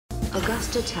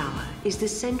Augusta Tower is the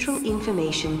central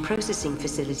information processing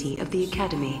facility of the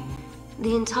Academy.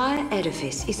 The entire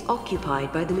edifice is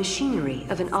occupied by the machinery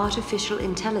of an artificial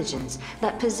intelligence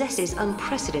that possesses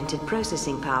unprecedented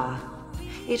processing power.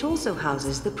 It also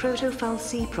houses the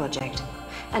Proto-Fal'C project,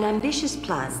 an ambitious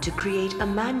plan to create a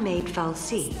man-made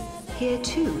Fal'C. Here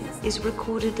too is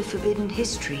recorded the forbidden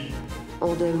history,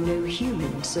 although no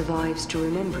human survives to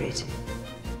remember it.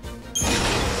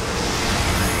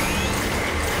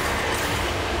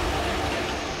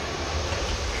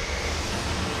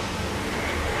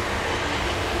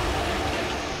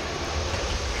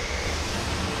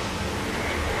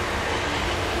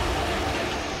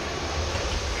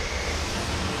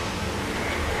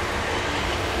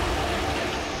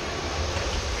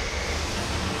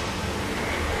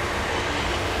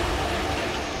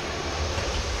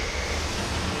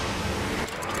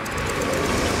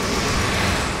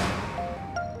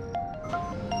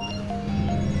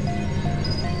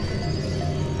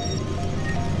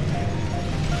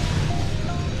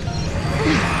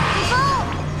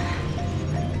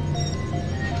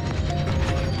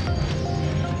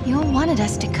 Wanted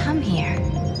us to come here.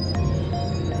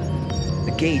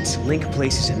 The gates link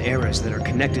places and eras that are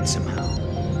connected somehow.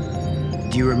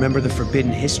 Do you remember the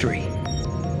forbidden history?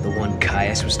 The one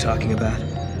Caius was talking about?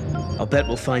 I'll bet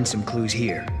we'll find some clues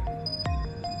here.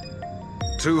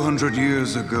 200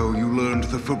 years ago, you learned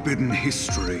the forbidden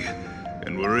history,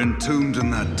 and were entombed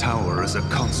in that tower as a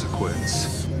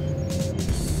consequence.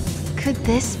 Could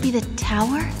this be the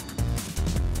tower?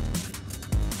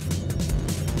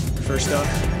 First off,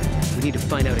 we need to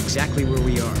find out exactly where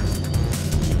we are.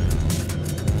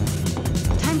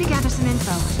 Time to gather some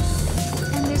info.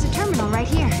 And there's a terminal right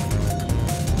here.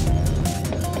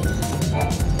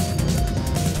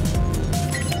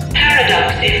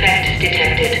 Paradox effect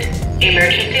detected.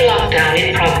 Emergency lockdown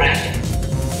in progress.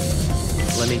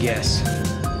 Let me guess.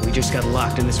 We just got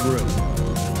locked in this room.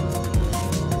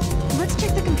 Let's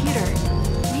check the computer.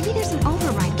 Maybe there's an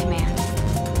override command.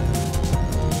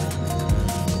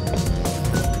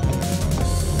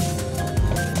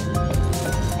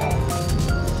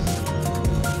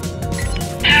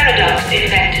 Paradox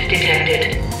effect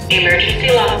detected. Emergency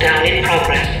lockdown in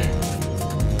progress.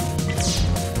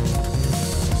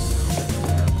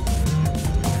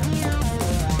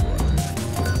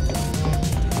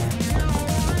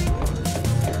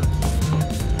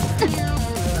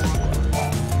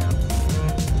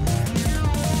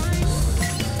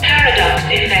 Paradox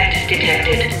effect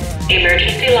detected.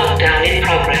 Emergency lockdown in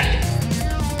progress.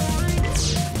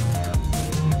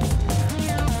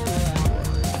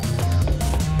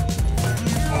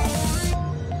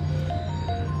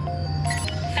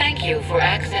 Thank you for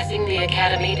accessing the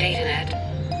Academy DataNet.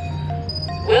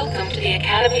 Welcome to the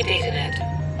Academy DataNet.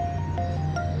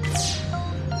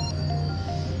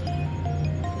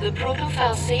 The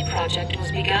Proto-Fal'C project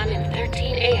was begun in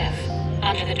XIII-AF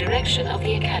under the direction of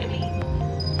the Academy.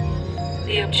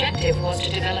 The objective was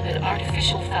to develop an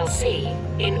artificial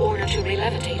Fal'C in order to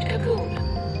relevitate Cocoon.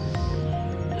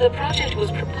 The project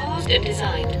was proposed and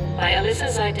designed by Alyssa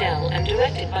Zidell and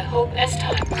directed by Hope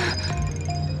Estime.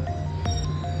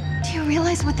 Do you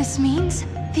realize what this means?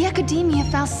 The Academia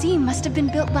Fal'C must have been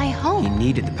built by Hope. He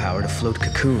needed the power to float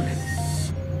Cocoon.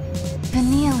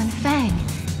 Vanille and Fang.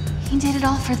 He did it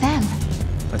all for them.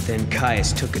 But then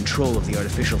Caius took control of the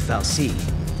artificial Fal'C.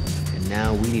 And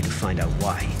now we need to find out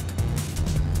why.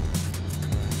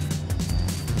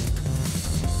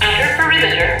 Outer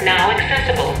perimeter now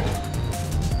accessible.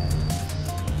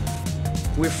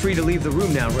 We're free to leave the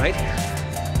room now, right?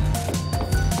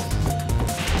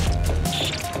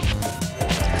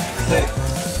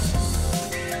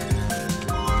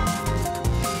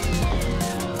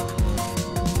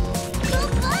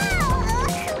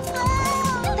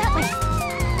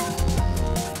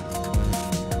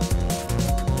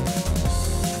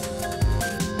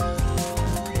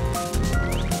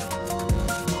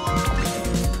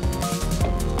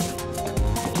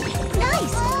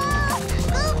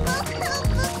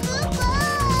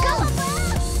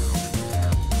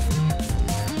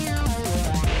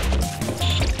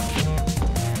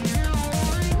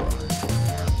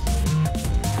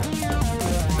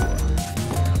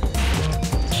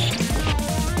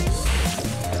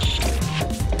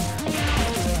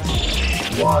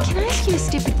 Can I ask you a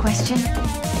stupid question?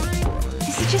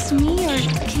 Is it just me, or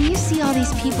can you see all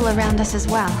these people around us as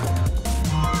well?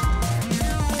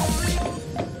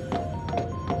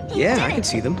 Yeah, I can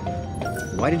see them.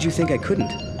 Why did you think I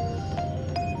couldn't?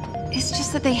 It's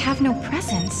just that they have no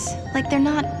presence. Like they're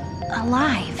not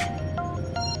alive.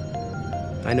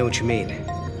 I know what you mean.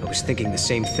 I was thinking the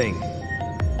same thing.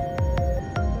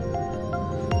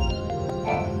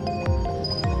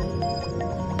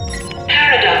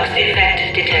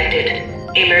 effect detected.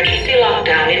 Emergency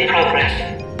lockdown in progress.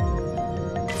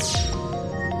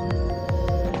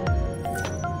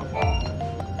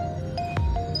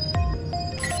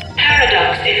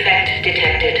 Paradox effect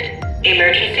detected.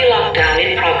 Emergency lockdown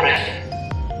in progress.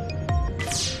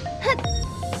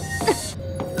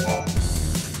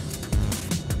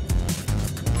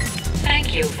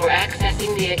 Thank you for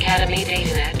accessing the Academy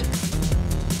DataNet.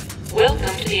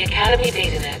 Welcome to the Academy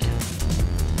DataNet.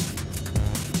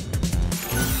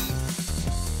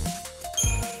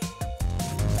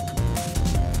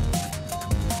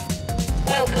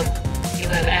 Welcome. You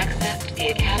have accessed the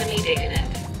Academy DataNet.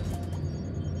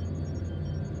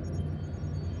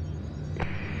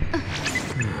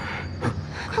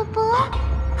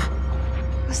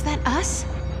 Was that us?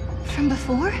 From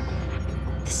before?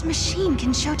 This machine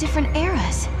can show different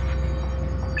eras.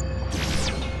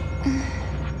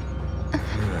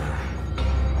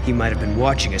 He might have been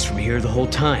watching us from here the whole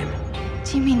time.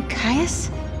 Do you mean Caius?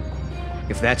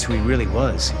 If that's who he really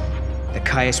was, the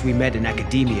Caius we met in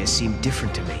Academia seemed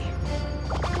different to me.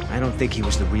 I don't think he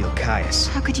was the real Caius.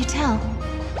 How could you tell?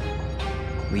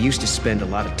 We used to spend a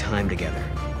lot of time together.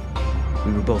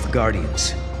 We were both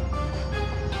guardians.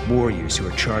 Warriors who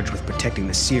were charged with protecting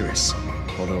the Cirrus,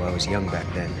 although I was young back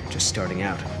then, just starting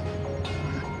out.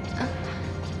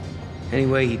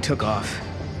 Anyway, he took off,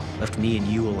 left me and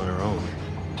Yule on our own.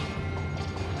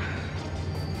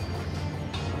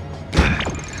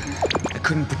 I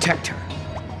couldn't protect her,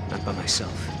 not by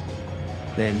myself.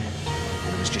 Then,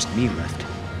 when it was just me left,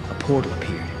 a portal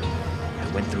appeared.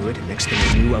 I went through it, and next thing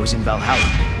I knew, I was in Valhalla.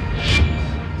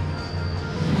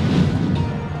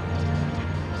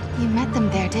 You met them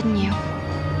there, didn't you?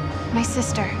 My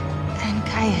sister, and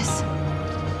Caius.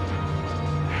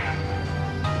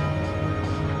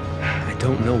 I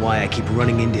don't know why I keep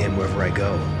running into him wherever I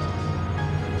go.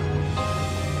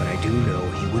 But I do know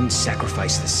he wouldn't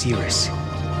sacrifice the Cirrus.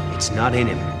 It's not in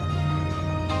him.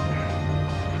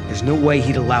 There's no way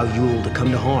he'd allow Yule to come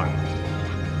to harm.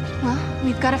 Well,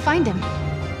 we've got to find him.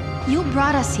 Yule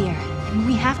brought us here, and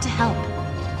we have to help.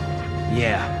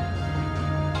 Yeah.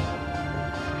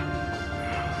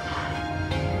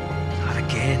 Not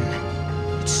again.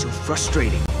 It's so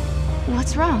frustrating.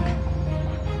 What's wrong?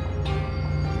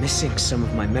 Missing some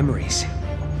of my memories.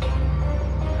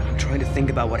 I'm trying to think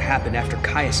about what happened after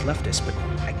Caius left us, but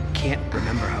I can't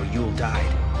remember how Yule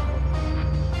died.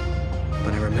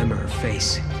 But I remember her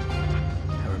face.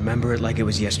 I remember it like it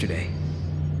was yesterday.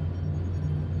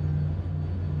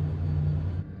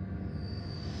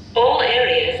 All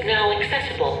areas now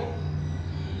accessible.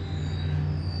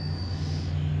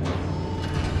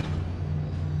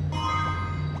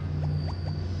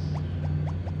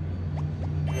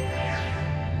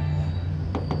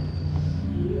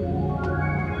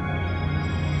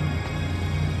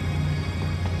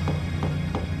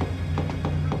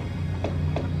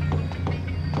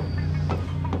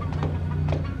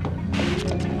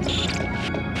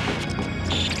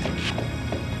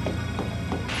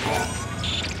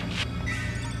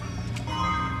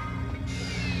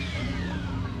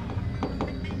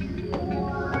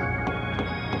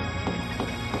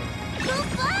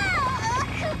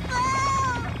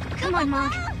 Come on,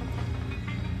 Mog.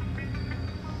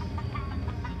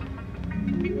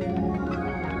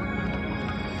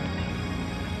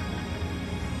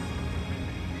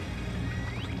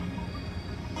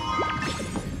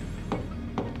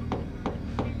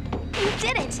 You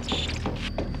did it!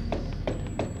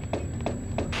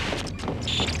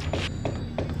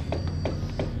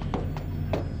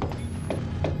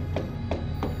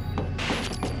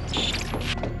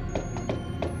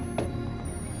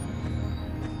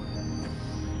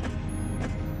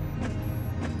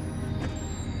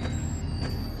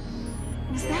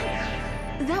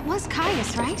 That was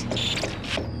Caius, right?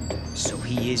 So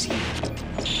he is here.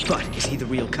 But is he the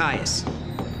real Caius?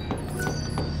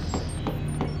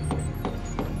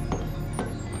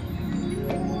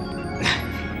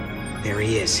 There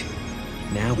he is.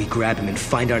 Now we grab him and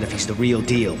find out if he's the real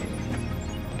deal.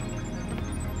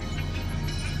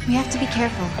 We have to be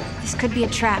careful. This could be a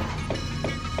trap.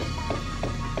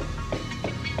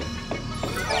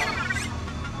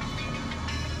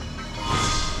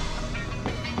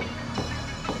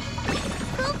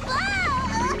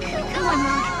 Come on,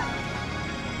 Mog.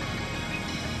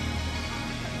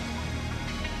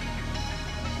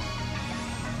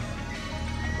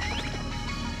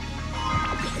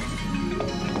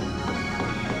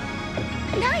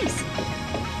 Nice!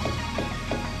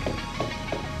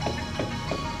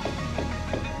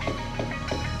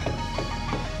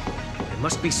 There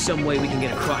must be some way we can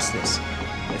get across this.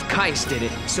 If Caius did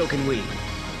it, so can we.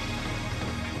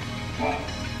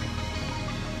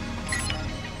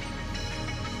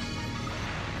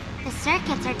 The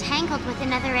circuits are tangled with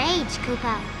another age,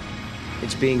 Koopa.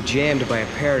 It's being jammed by a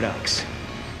paradox.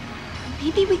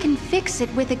 Maybe we can fix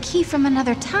it with a key from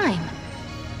another time.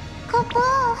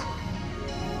 Koopa!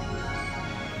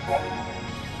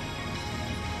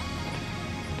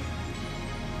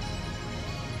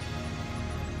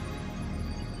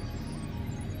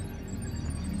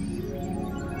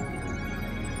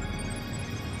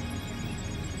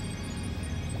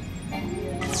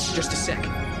 Just a sec.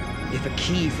 If a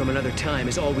key from another time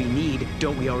is all we need,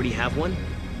 don't we already have one?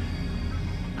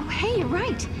 Oh, hey, you're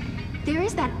right. There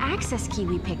is that access key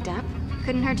we picked up.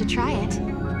 Couldn't hurt to try it.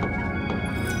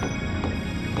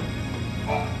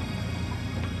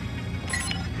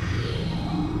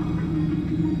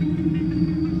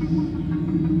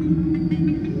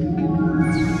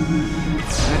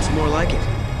 That's more like it.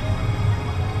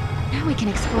 Now we can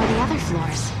explore the other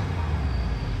floors.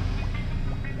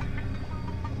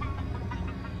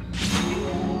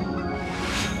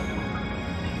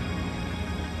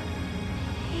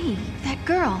 Hey, that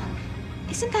girl.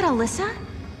 Isn't that Alyssa?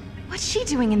 What's she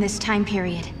doing in this time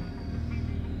period?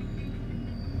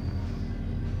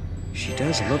 She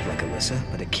does look like Alyssa,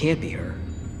 but it can't be her.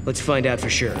 Let's find out for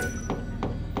sure.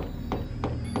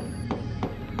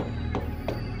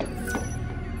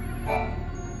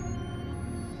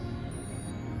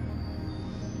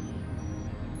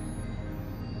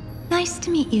 Nice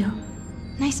to meet you.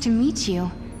 Nice to meet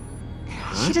you.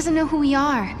 She doesn't know who we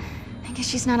are. I guess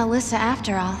she's not Alyssa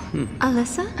after all.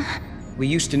 Alyssa? We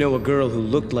used to know a girl who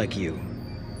looked like you.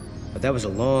 But that was a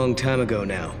long time ago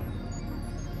now.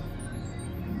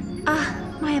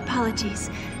 My apologies.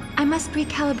 I must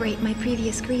recalibrate my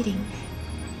previous greeting.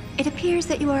 It appears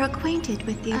that you are acquainted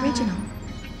with the original.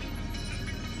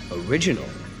 Original?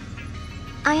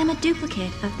 I am a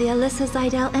duplicate of the Alyssa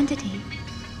Zidell entity.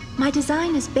 My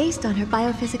design is based on her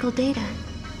biophysical data.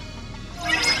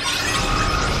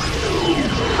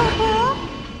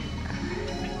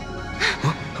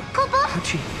 How'd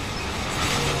she...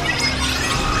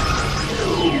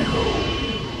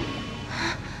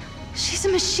 She's a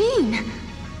machine!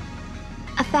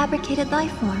 A fabricated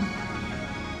life form.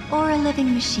 Or a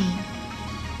living machine.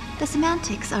 The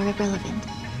semantics are irrelevant.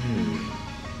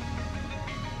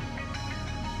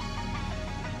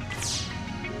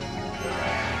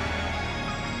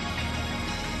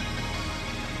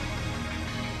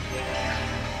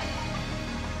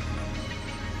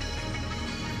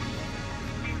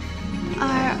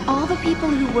 Are all the people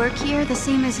who work here the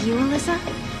same as you, Alyssa?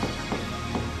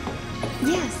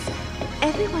 Yes,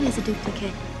 everyone is a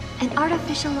duplicate. An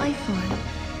artificial life form.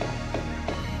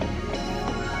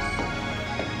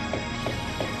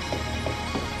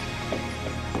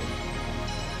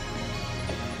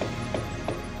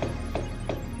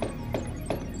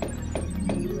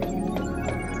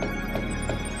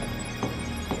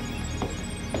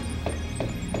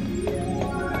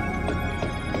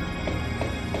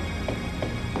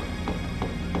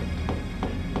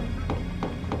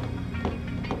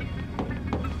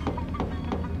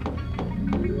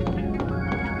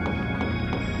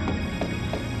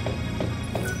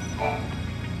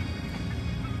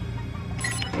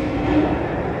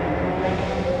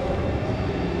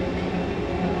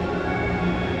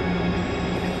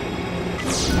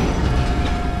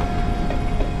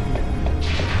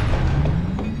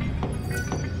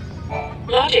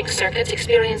 Logic circuits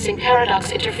experiencing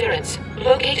paradox interference.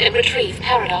 Locate and retrieve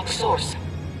paradox source.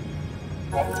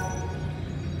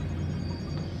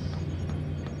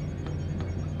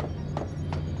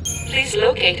 Please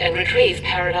locate and retrieve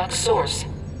paradox source.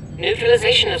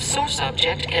 Neutralization of source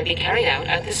object can be carried out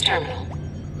at this terminal.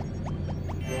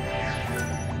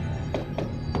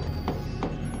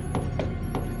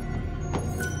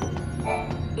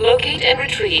 Locate and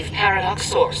retrieve paradox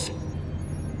source.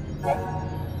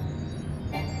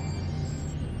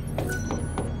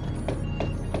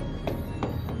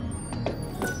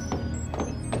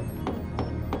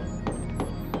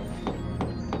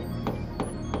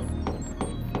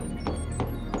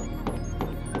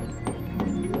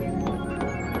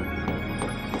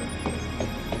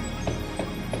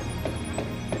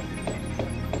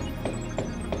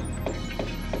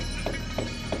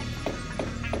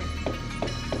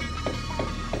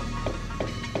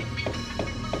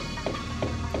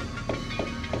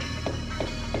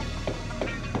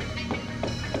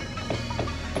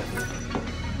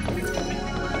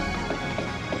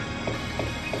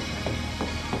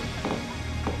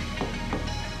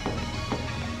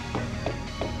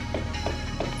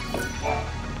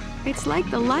 It's like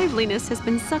the liveliness has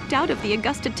been sucked out of the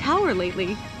Augusta Tower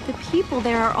lately. The people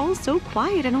there are all so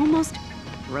quiet and almost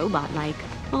robot-like.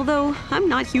 Although, I'm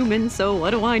not human, so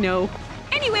what do I know?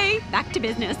 Anyway, back to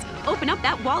business. Open up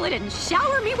that wallet and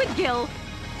shower me with Gil.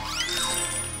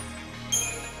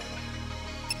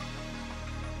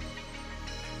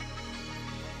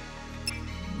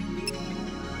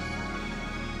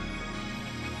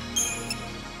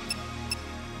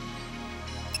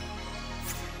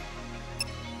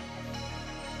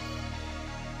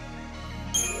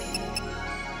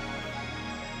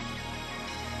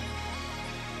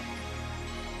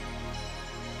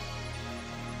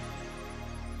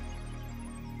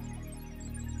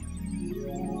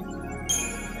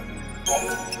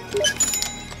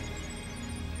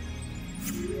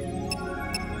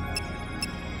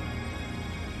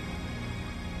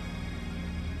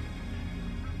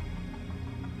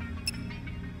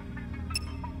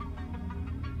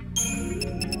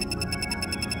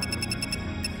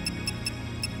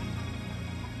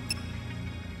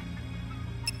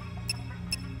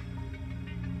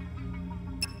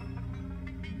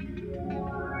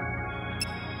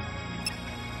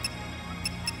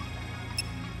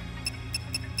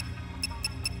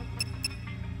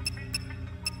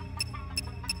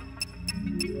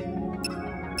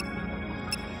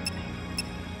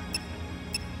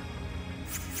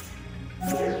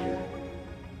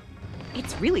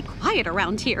 It's really quiet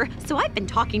around here, so I've been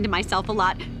talking to myself a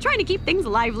lot, trying to keep things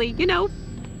lively, you know?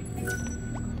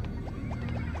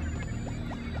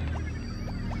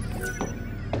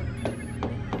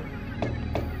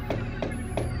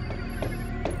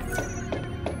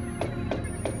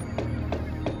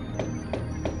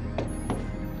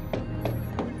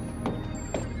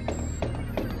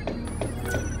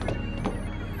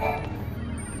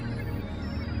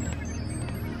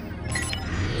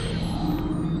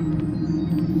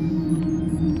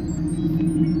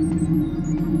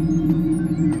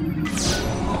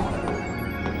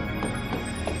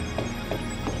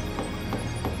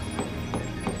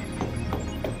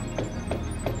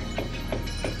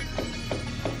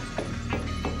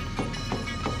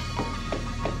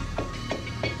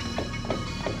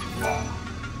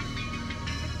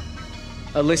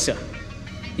 Alyssa,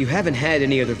 you haven't had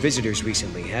any other visitors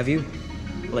recently, have you?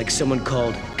 Like someone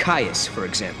called Caius, for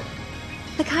example.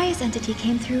 The Caius entity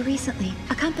came through recently,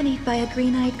 accompanied by a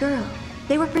green-eyed girl.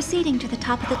 They were proceeding to the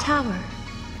top of the tower.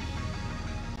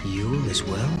 Yule as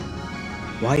well?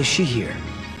 Why is she here?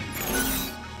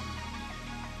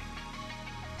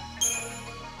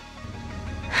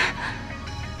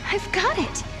 I've got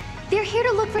it! They're here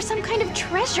to look for some kind of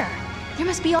treasure. There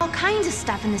must be all kinds of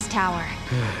stuff in this tower.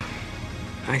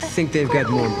 I think they've got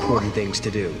more important things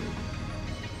to do.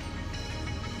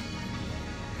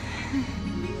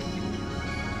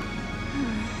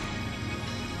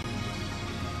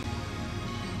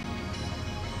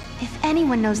 If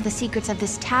anyone knows the secrets of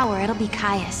this tower, it'll be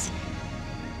Caius.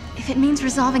 If it means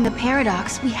resolving the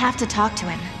paradox, we have to talk to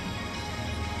him.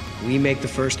 We make the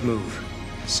first move.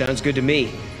 Sounds good to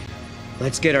me.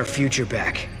 Let's get our future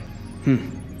back.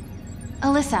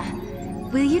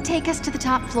 Alyssa, will you take us to the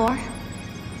top floor?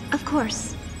 Of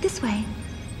course. This way.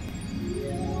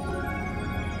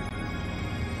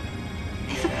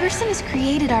 If a person is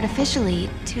created artificially,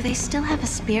 do they still have a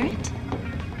spirit?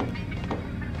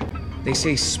 They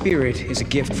say spirit is a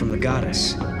gift from the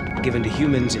goddess, given to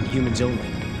humans and humans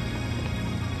only.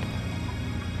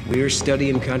 We're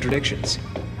studying contradictions,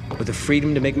 with the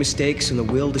freedom to make mistakes and the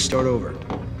will to start over.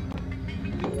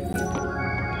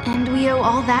 And we owe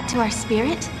all that to our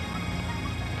spirit?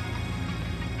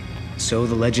 So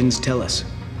the legends tell us.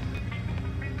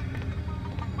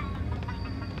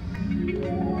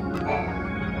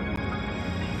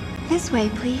 This way,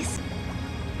 please.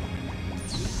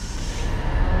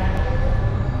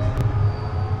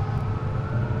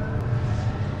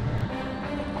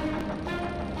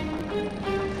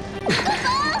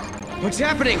 What's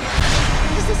happening?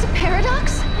 Is this a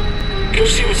paradox? Go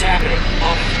see what's happening.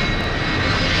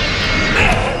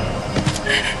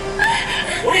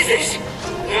 What is this?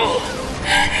 No.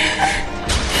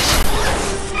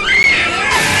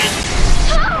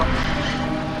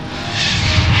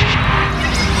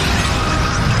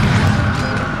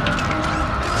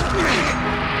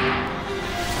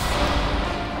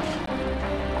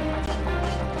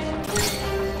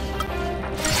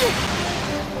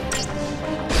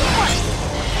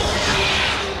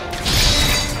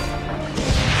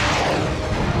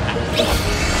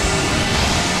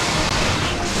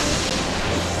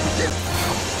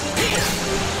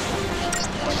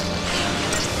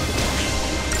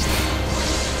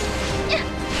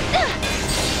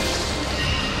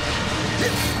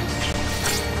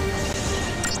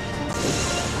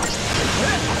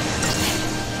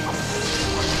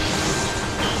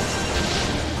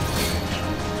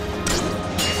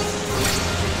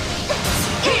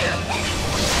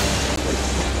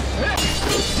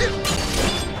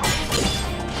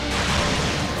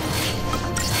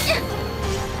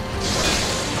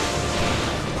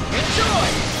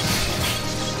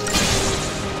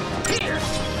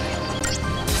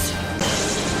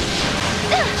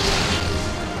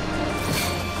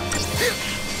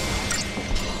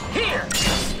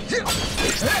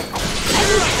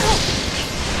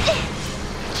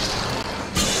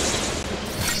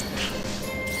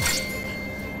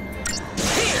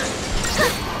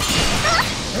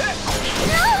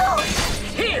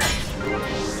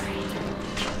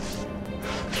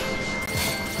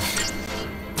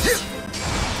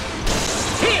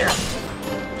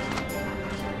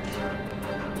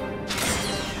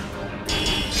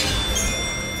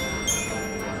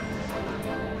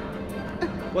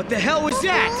 What the hell was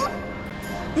that?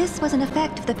 This was an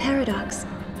effect of the paradox.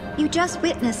 You just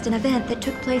witnessed an event that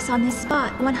took place on this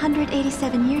spot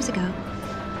 187 years ago.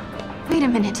 Wait a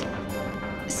minute.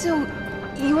 So,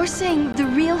 you're saying the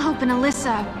real Hope and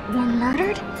Alyssa were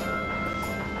murdered?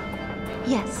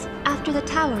 Yes, after the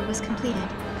tower was completed.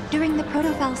 During the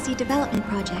Proto-Fal'C development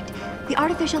project, the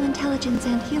artificial intelligence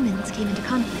and humans came into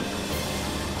conflict.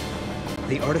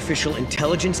 The artificial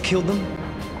intelligence killed them?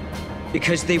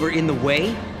 Because they were in the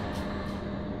way?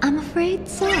 I'm afraid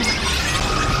so.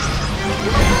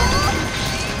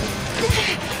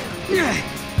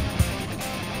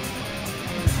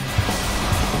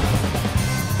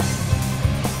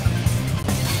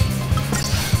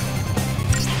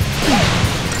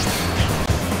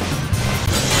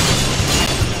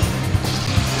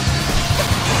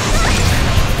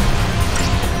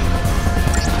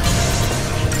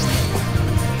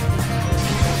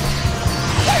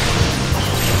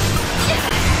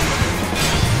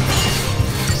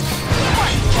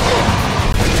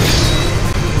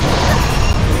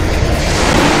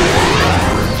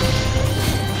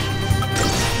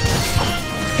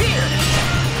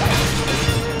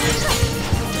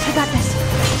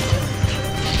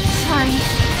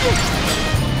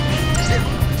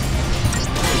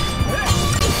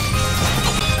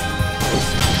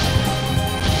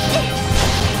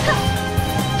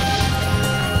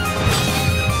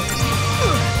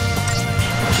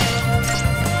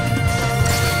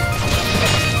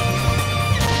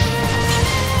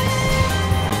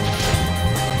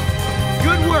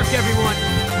 Everyone!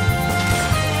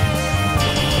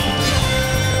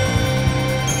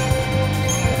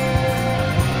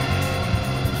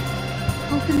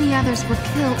 Hope and the others were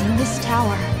killed in this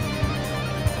tower.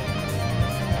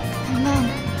 And then,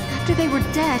 after they were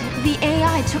dead, the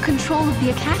AI took control of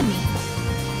the Academy.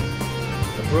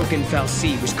 The broken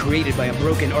Fal'C was created by a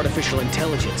broken artificial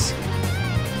intelligence.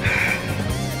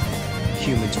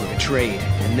 Humans were betrayed,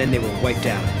 and then they were wiped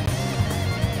out.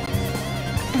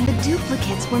 And the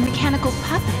duplicates were mechanical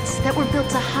puppets that were built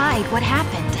to hide what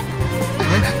happened.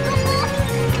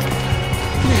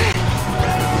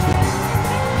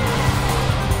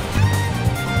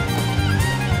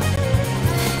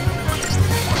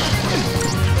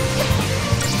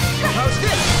 How's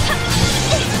this?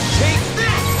 Take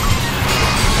that!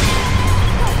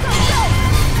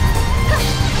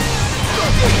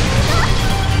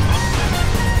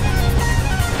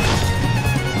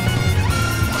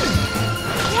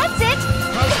 That's it!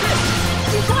 How's this?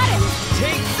 You got it!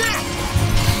 Take that!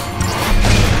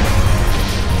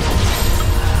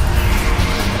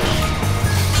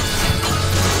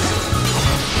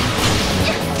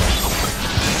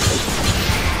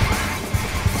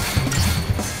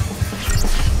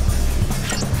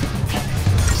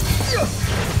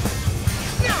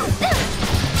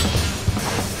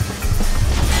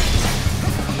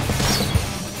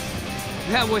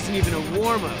 That wasn't even a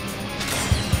warm-up.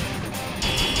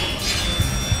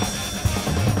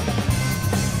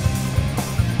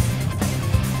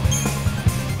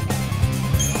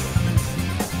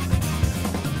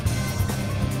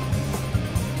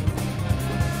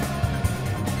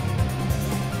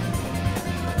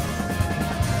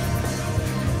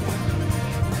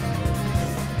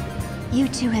 You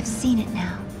two have seen it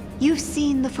now. You've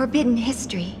seen the forbidden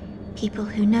history. People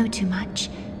who know too much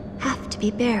have to be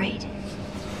buried.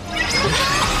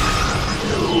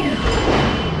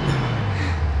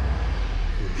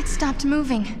 It stopped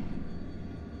moving.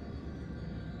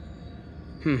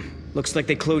 Looks like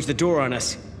they closed the door on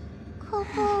us.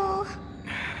 Kupo.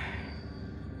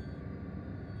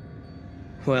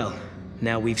 Well,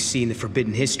 now we've seen the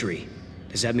forbidden history.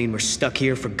 Does that mean we're stuck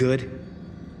here for good?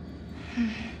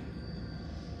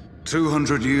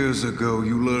 200 years ago,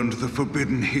 you learned the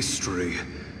forbidden history,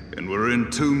 and were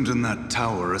entombed in that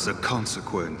tower as a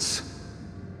consequence.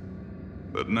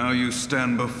 But now you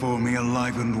stand before me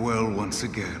alive and well once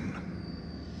again.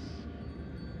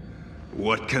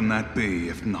 What can that be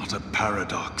if not a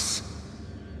paradox?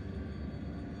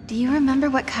 Do you remember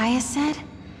what Kaya said?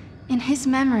 In his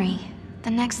memory,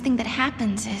 the next thing that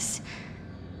happens is...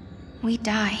 we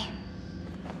die.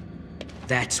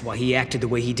 That's why he acted the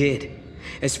way he did.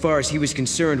 As far as he was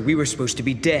concerned, we were supposed to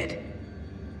be dead.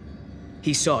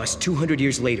 He saw us 200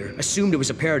 years later, assumed it was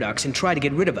a paradox, and tried to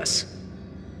get rid of us.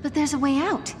 But there's a way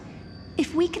out.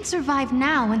 If we can survive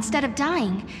now instead of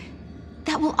dying,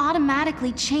 that will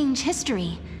automatically change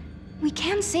history. We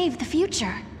can save the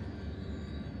future.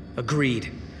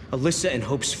 Agreed. Alyssa and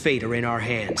Hope's fate are in our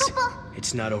hands. Papa.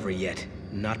 It's not over yet.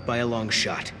 Not by a long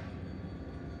shot.